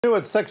New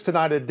at 6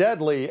 tonight, a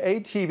deadly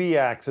ATV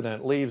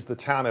accident leaves the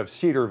town of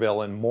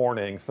Cedarville in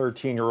mourning.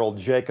 13-year-old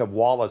Jacob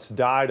Wallace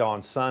died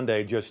on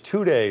Sunday, just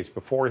 2 days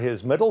before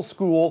his middle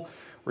school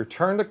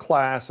returned to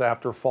class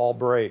after fall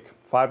break.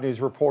 5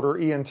 News reporter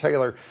Ian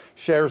Taylor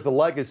shares the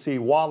legacy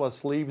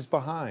Wallace leaves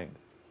behind.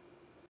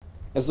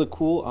 As the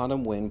cool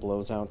autumn wind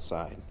blows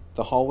outside,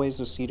 the hallways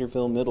of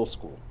Cedarville Middle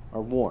School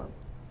are warm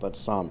but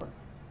somber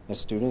as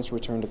students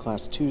return to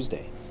class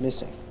Tuesday,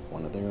 missing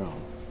one of their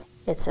own.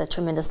 It's a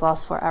tremendous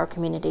loss for our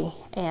community,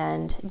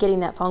 and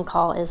getting that phone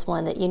call is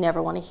one that you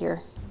never want to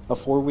hear. A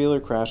four-wheeler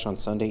crash on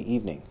Sunday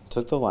evening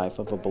took the life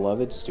of a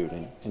beloved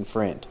student and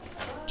friend.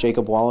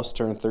 Jacob Wallace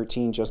turned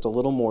 13 just a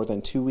little more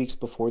than 2 weeks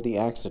before the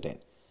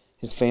accident.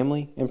 His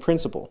family and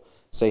principal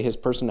say his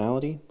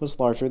personality was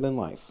larger than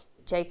life.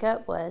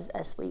 Jacob was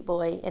a sweet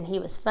boy, and he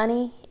was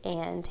funny,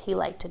 and he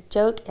liked to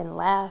joke and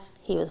laugh.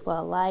 He was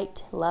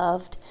well-liked,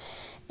 loved.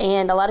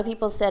 And a lot of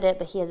people said it,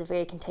 but he has a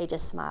very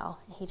contagious smile.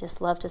 He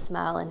just loved to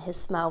smile, and his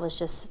smile was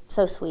just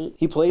so sweet.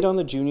 He played on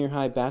the junior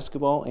high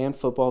basketball and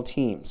football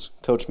teams.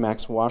 Coach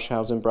Max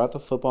Washhausen brought the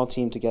football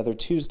team together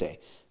Tuesday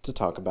to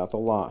talk about the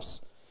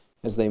loss.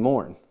 As they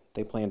mourn,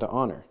 they plan to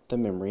honor the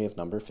memory of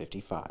number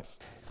 55.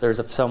 If there's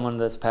someone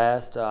that's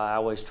passed, I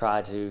always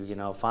try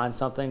to, find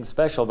something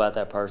special about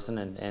that person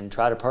and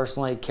try to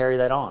personally carry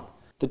that on.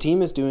 The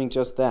team is doing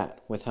just that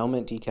with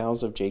helmet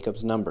decals of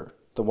Jacob's number.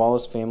 The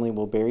Wallace family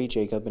will bury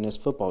Jacob in his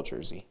football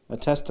jersey, a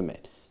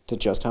testament to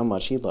just how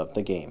much he loved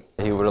the game.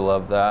 He would have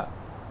loved that,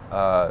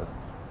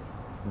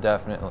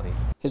 definitely.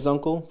 His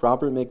uncle,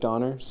 Robert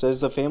McDonough, says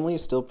the family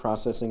is still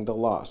processing the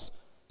loss,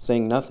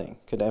 saying nothing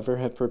could ever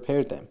have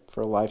prepared them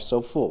for a life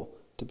so full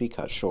to be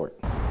cut short.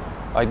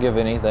 I'd give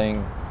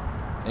anything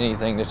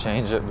to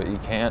change it, but you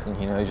can't, and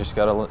you just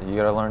gotta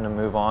learn to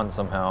move on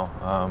somehow.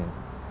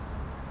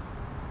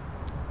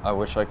 I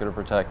wish I could have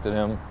protected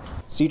him.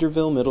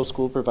 Cedarville Middle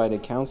School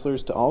provided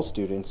counselors to all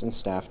students and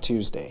staff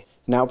Tuesday,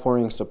 an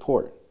outpouring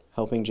support,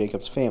 helping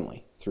Jacob's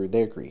family through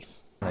their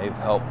grief. They've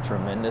helped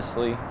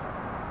tremendously,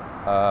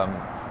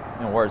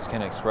 and words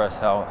can express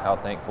how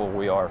thankful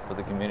we are for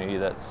the community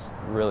that's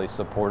really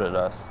supported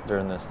us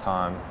during this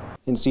time.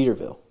 In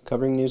Cedarville,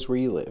 covering news where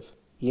you live,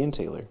 Ian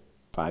Taylor,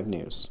 5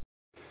 News.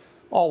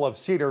 All of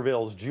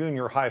Cedarville's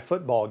junior high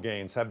football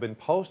games have been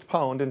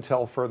postponed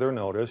until further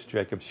notice.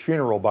 Jacob's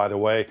funeral, by the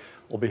way,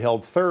 will be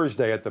held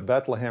Thursday at the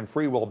Bethlehem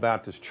Free Will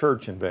Baptist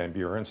Church in Van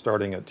Buren,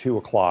 starting at 2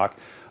 o'clock.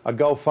 A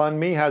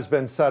GoFundMe has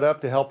been set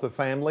up to help the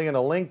family, and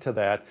a link to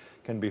that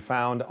can be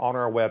found on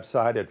our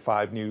website at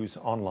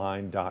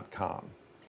 5newsonline.com.